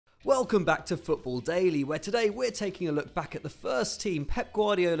Welcome back to Football Daily, where today we're taking a look back at the first team Pep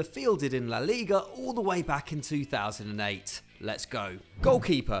Guardiola fielded in La Liga all the way back in 2008. Let's go.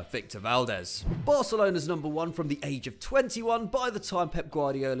 Goalkeeper, Victor Valdés. Barcelona's #1 from the age of 21, by the time Pep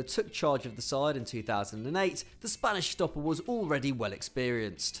Guardiola took charge of the side in 2008, the Spanish stopper was already well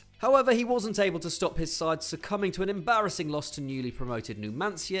experienced. However, he wasn't able to stop his side succumbing to an embarrassing loss to newly promoted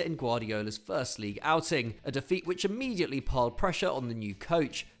Numancia in Guardiola's first league outing, a defeat which immediately piled pressure on the new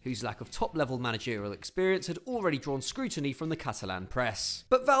coach, whose lack of top-level managerial experience had already drawn scrutiny from the Catalan press.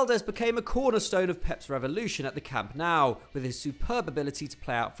 But Valdés became a cornerstone of Pep's revolution at the Camp Nou, with his superb ability to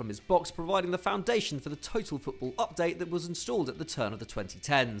play out from his box providing the foundation for the total football update that was installed at the turn of the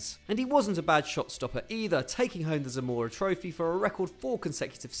 2010s. And he wasn't a bad shot stopper either, taking home the Zamora trophy for a record 4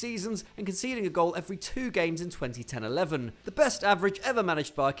 consecutive seasons and conceding a goal every 2 games in 2010-11, the best average ever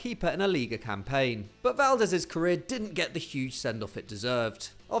managed by a keeper in a Liga campaign. But Valdés' career didn't get the huge send-off it deserved.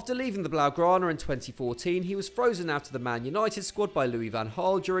 After leaving the Blaugrana in 2014, he was frozen out of the Man United squad by Louis van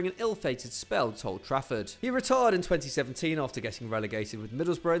Gaal during an ill-fated spell at Old Trafford. He retired in 2017 after getting relegated with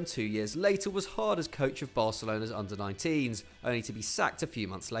Middlesbrough, and 2 years later was hired as coach of Barcelona's under-19s, only to be sacked a few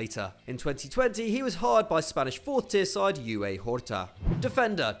months later. In 2020, he was hired by Spanish 4th-tier side UA Horta.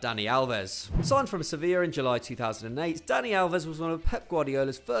 Defender, Dani Alves. Signed from Sevilla in July 2008, Dani Alves was one of Pep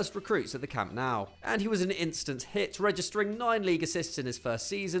Guardiola's first recruits at the Camp Nou, and he was an instant hit, registering 9 league assists in his first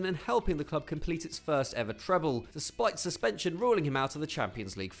season and helping the club complete its first ever treble, despite suspension ruling him out of the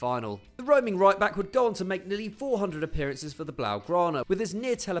Champions League final. The roaming right-back would go on to make nearly 400 appearances for the Blaugrana, with his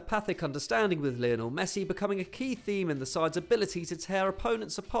near-telepathic understanding with Lionel Messi becoming a key theme in the side's ability to tear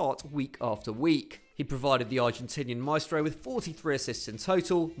opponents apart week after week. He provided the Argentinian maestro with 43 assists in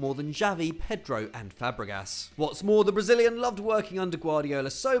total, more than Xavi, Pedro and Fabregas. What's more, the Brazilian loved working under Guardiola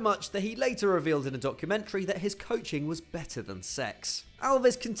so much that he later revealed in a documentary that his coaching was better than sex.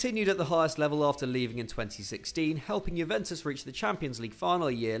 Alves continued at the highest level after leaving in 2016, helping Juventus reach the Champions League final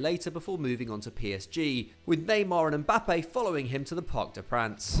a year later before moving on to PSG, with Neymar and Mbappe following him to the Parc des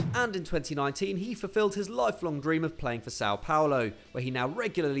Princes. And in 2019, he fulfilled his lifelong dream of playing for Sao Paulo, where he now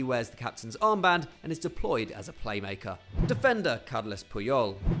regularly wears the captain's armband and is deployed as a playmaker. Defender, Carles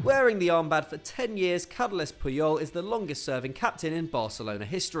Puyol. Wearing the armband for 10 years, Carles Puyol is the longest-serving captain in Barcelona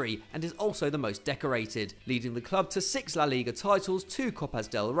history, and is also the most decorated, leading the club to 6 La Liga titles, 2 Copas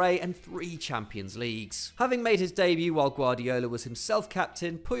del Rey and 3 Champions Leagues. Having made his debut while Guardiola was himself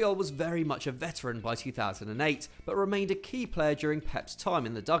captain, Puyol was very much a veteran by 2008, but remained a key player during Pep's time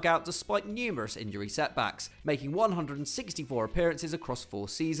in the dugout despite numerous injury setbacks, making 164 appearances across 4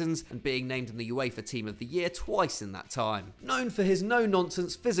 seasons and being named in the UEFA Team of the Year twice in that time. Known for his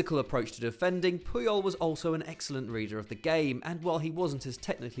no-nonsense physical approach to defending, Puyol was also an excellent reader of the game, and while he wasn't as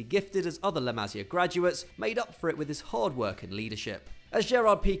technically gifted as other La Masia graduates, made up for it with his hard work and leadership. As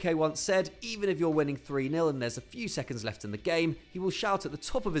Gerard Piqué once said, even if you're winning 3-0 and there's a few seconds left in the game, he will shout at the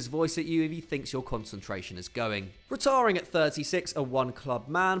top of his voice at you if he thinks your concentration is going. Retiring at 36, a one-club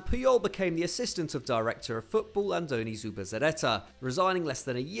man, Puyol became the assistant of director of football Andoni Zubizarreta, resigning less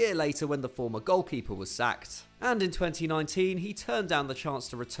than a year later when the former goalkeeper was sacked. And in 2019, he turned down the chance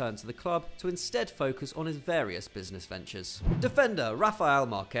to return to the club to instead focus on his various business ventures. Defender, Rafael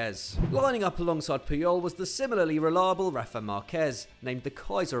Marquez. Lining up alongside Puyol was the similarly reliable Rafa Marquez, named the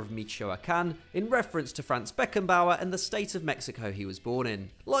Kaiser of Michoacán, in reference to Franz Beckenbauer and the state of Mexico he was born in.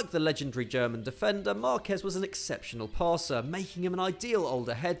 Like the legendary German defender, Marquez was an exceptional passer, making him an ideal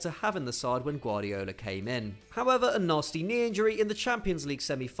older head to have in the side when Guardiola came in. However, a nasty knee injury in the Champions League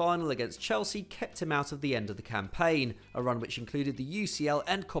semi-final against Chelsea kept him out of the end of the campaign, a run which included the UCL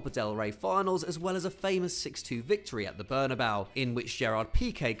and Copa del Rey finals, as well as a famous 6-2 victory at the Bernabeu, in which Gerard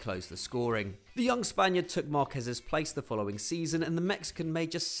Piqué closed the scoring. The young Spaniard took Marquez's place the following season, and the Mexican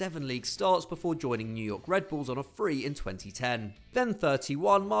made just 7 league starts before joining New York Red Bulls on a free in 2010. Then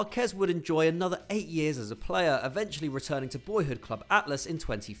 31, Marquez would enjoy another 8 years as a player, eventually returning to boyhood club Atlas in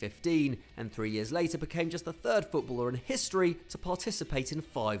 2015, and 3 years later became just the 3rd footballer in history to participate in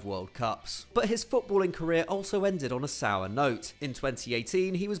 5 World Cups. But his footballing career also ended on a sour note. In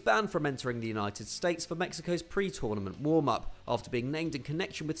 2018, he was banned from entering the United States for Mexico's pre-tournament warm-up, after being named in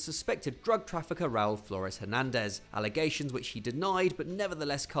connection with suspected drug trafficker Raul Flores Hernandez, allegations which he denied but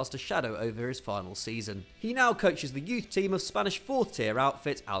nevertheless cast a shadow over his final season. He now coaches the youth team of Spanish 4th tier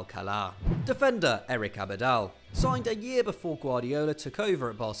outfit Alcalá. Defender, Eric Abidal. Signed a year before Guardiola took over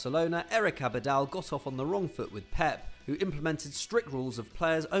at Barcelona, Eric Abidal got off on the wrong foot with Pep, who implemented strict rules of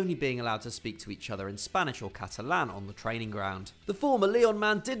players only being allowed to speak to each other in Spanish or Catalan on the training ground. The former Lyon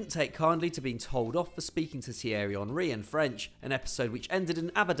man didn't take kindly to being told off for speaking to Thierry Henry in French, an episode which ended in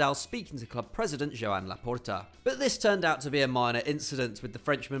Abidal speaking to club president Joan Laporta. But this turned out to be a minor incident, with the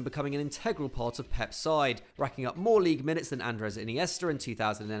Frenchman becoming an integral part of Pep's side, racking up more league minutes than Andres Iniesta in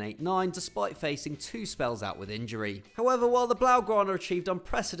 2008-09 despite facing 2 spells out with injury. However, while the Blaugrana achieved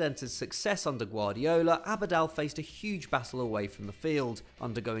unprecedented success under Guardiola, Abidal faced a huge battle away from the field,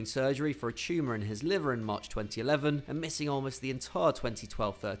 undergoing surgery for a tumour in his liver in March 2011 and missing almost the entire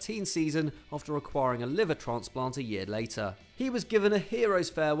 2012-13 season after requiring a liver transplant a year later. He was given a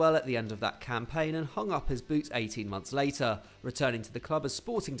hero's farewell at the end of that campaign and hung up his boots 18 months later, returning to the club as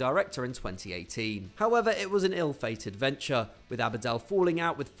sporting director in 2018. However, it was an ill-fated venture, with Abidal falling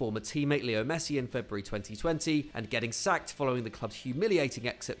out with former teammate Lionel Messi in February 2020 and getting sacked following the club's humiliating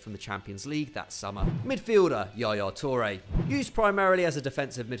exit from the Champions League that summer. Midfielder Yaya Touré. Used primarily as a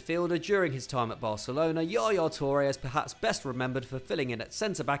defensive midfielder during his time at Barcelona, Yaya Touré is perhaps best remembered for filling in at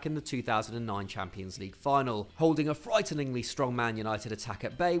centre-back in the 2009 Champions League final, holding a frighteningly strong Man United attack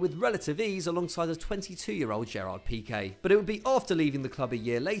at bay with relative ease alongside a 22-year-old Gerard Piqué. But it would be after leaving the club a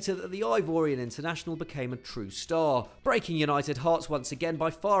year later that the Ivorian international became a true star, breaking United hearts once again by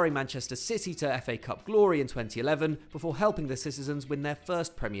firing Manchester City to FA Cup glory in 2011 before helping the citizens win their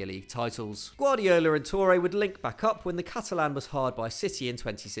first Premier League titles. Guardiola and Touré would link back up when the Catalan was hired by City in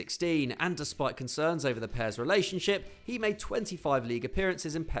 2016, and despite concerns over the pair's relationship, he made 25 league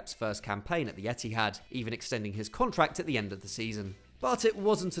appearances in Pep's first campaign at the Etihad, even extending his contract at the end of the season. But it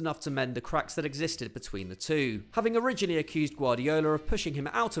wasn't enough to mend the cracks that existed between the two. Having originally accused Guardiola of pushing him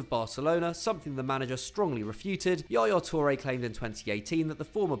out of Barcelona, something the manager strongly refuted, Yaya Touré claimed in 2018 that the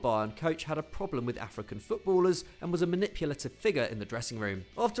former Bayern coach had a problem with African footballers and was a manipulative figure in the dressing room.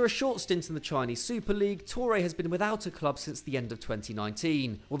 After a short stint in the Chinese Super League, Touré has been without a club since the end of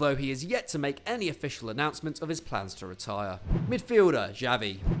 2019, although he is yet to make any official announcement of his plans to retire. Midfielder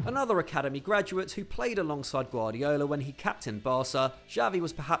Xavi. Another academy graduate who played alongside Guardiola when he captained Barça, Xavi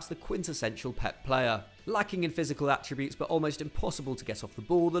was perhaps the quintessential Pep player. Lacking in physical attributes but almost impossible to get off the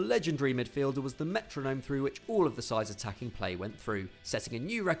ball, the legendary midfielder was the metronome through which all of the side's attacking play went through, setting a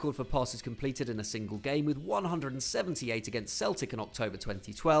new record for passes completed in a single game with 178 against Celtic in October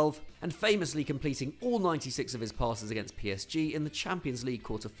 2012, and famously completing all 96 of his passes against PSG in the Champions League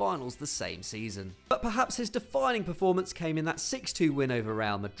quarter-finals the same season. But perhaps his defining performance came in that 6-2 win over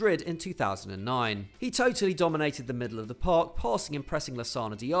Real Madrid in 2009. He totally dominated the middle of the park, passing and pressing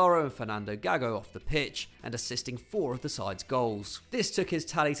Lassana Diarra and Fernando Gago off the pitch, and assisting 4 of the side's goals. This took his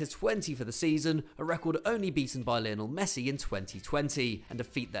tally to 20 for the season, a record only beaten by Lionel Messi in 2020, and a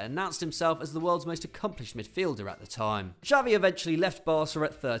feat that announced himself as the world's most accomplished midfielder at the time. Xavi eventually left Barca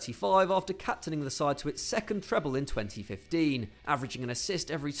at 35 after captaining the side to its second treble in 2015, averaging an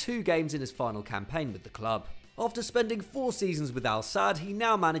assist every 2 games in his final campaign with the club. After spending 4 seasons with Al Sadd, he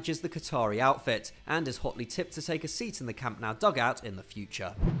now manages the Qatari outfit and is hotly tipped to take a seat in the Camp Nou dugout in the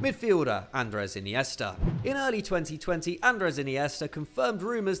future. Midfielder Andres Iniesta. In early 2020, Andres Iniesta confirmed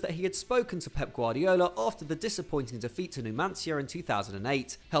rumours that he had spoken to Pep Guardiola after the disappointing defeat to Numancia in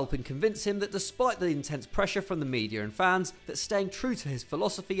 2008, helping convince him that despite the intense pressure from the media and fans, that staying true to his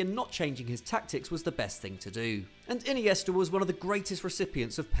philosophy and not changing his tactics was the best thing to do. And Iniesta was one of the greatest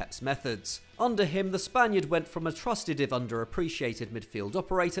recipients of Pep's methods. Under him, the Spaniard went from a trusted if underappreciated midfield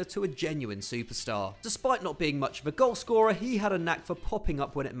operator to a genuine superstar. Despite not being much of a goalscorer, he had a knack for popping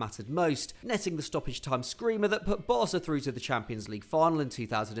up when it mattered most, netting the stoppage time screamer that put Barca through to the Champions League final in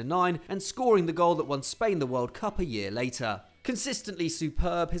 2009 and scoring the goal that won Spain the World Cup a year later. Consistently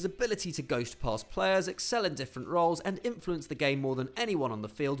superb, his ability to ghost past players, excel in different roles, and influence the game more than anyone on the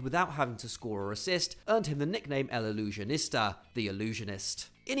field without having to score or assist earned him the nickname El Illusionista, the Illusionist.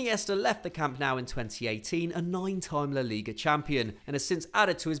 Iniesta left the Camp Nou in 2018, a 9-time La Liga champion, and has since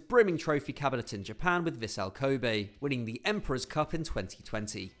added to his brimming trophy cabinet in Japan with Vissel Kobe, winning the Emperor's Cup in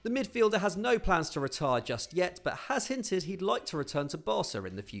 2020. The midfielder has no plans to retire just yet, but has hinted he'd like to return to Barca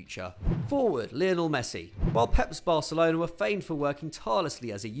in the future. Forward, Lionel Messi. While Pep's Barcelona were famed for working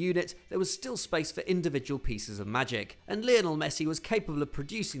tirelessly as a unit, there was still space for individual pieces of magic, and Lionel Messi was capable of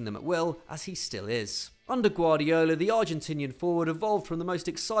producing them at will, as he still is. Under Guardiola, the Argentinian forward evolved from the most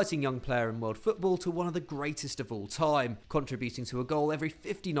exciting young player in world football to one of the greatest of all time, contributing to a goal every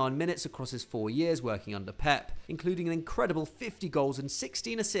 59 minutes across his 4 years working under Pep, including an incredible 50 goals and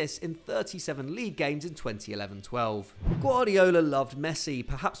 16 assists in 37 league games in 2011-12. Guardiola loved Messi,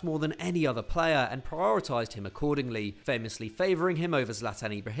 perhaps more than any other player, and prioritised him accordingly, famously favouring him over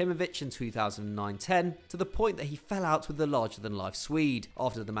Zlatan Ibrahimovic in 2009-10, to the point that he fell out with the larger-than-life Swede,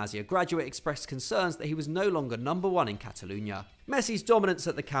 after the Masia graduate expressed concerns that he was was no longer number one in Catalonia. Messi's dominance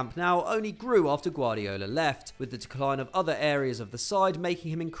at the Camp Nou only grew after Guardiola left, with the decline of other areas of the side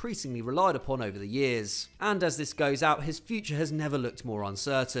making him increasingly relied upon over the years. And as this goes out, his future has never looked more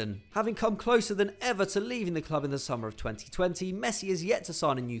uncertain. Having come closer than ever to leaving the club in the summer of 2020, Messi is yet to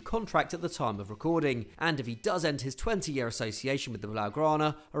sign a new contract at the time of recording, and if he does end his 20-year association with the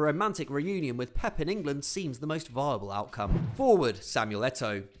Blaugrana, a romantic reunion with Pep in England seems the most viable outcome. Forward, Samuel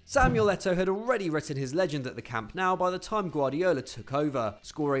Eto'o. Samuel Eto'o had already written his legend at the Camp Nou by the time Guardiola took over,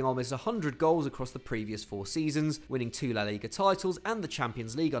 scoring almost 100 goals across the previous 4 seasons, winning 2 La Liga titles and the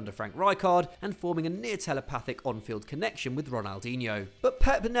Champions League under Frank Rijkaard, and forming a near-telepathic on-field connection with Ronaldinho. But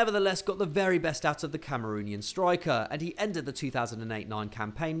Pep nevertheless got the very best out of the Cameroonian striker, and he ended the 2008-9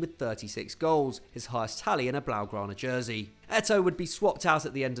 campaign with 36 goals, his highest tally in a Blaugrana jersey. Eto'o would be swapped out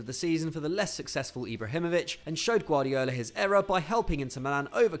at the end of the season for the less successful Ibrahimovic, and showed Guardiola his error by helping Inter Milan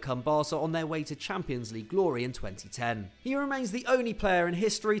overcome Barca on their way to Champions League glory in 2010. He remains the only player in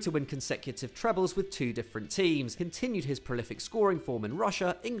history to win consecutive trebles with 2 different teams, continued his prolific scoring form in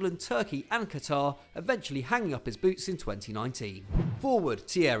Russia, England, Turkey and Qatar, eventually hanging up his boots in 2019. Forward,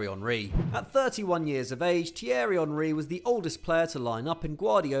 Thierry Henry. At 31 years of age, Thierry Henry was the oldest player to line up in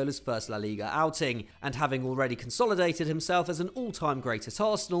Guardiola's first La Liga outing, and having already consolidated himself as an all-time great at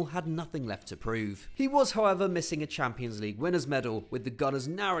Arsenal, had nothing left to prove. He was, however, missing a Champions League winners' medal, with the Gunners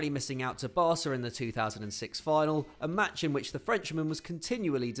narrowly missing out to Barca in the 2006 final, a match in which the Frenchman was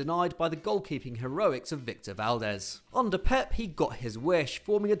continually denied by the goalkeeping heroics of Victor Valdés. Under Pep, he got his wish,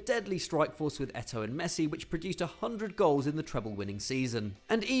 forming a deadly strike force with Eto'o and Messi, which produced 100 goals in the treble-winning season.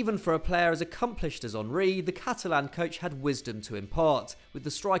 And even for a player as accomplished as Henry, the Catalan coach had wisdom to impart, with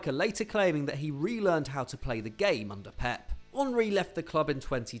the striker later claiming that he relearned how to play the game under Pep. Henry left the club in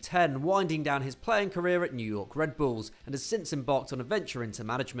 2010, winding down his playing career at New York Red Bulls, and has since embarked on a venture into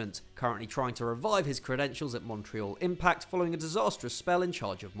management, currently trying to revive his credentials at Montreal Impact following a disastrous spell in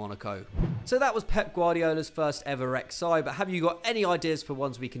charge of Monaco. So that was Pep Guardiola's first ever XI, but have you got any ideas for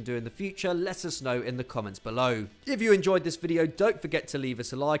ones we can do in the future? Let us know in the comments below. If you enjoyed this video, don't forget to leave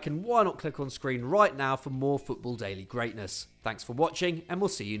us a like, and why not click on screen right now for more Football Daily greatness. Thanks for watching, and we'll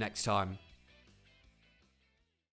see you next time.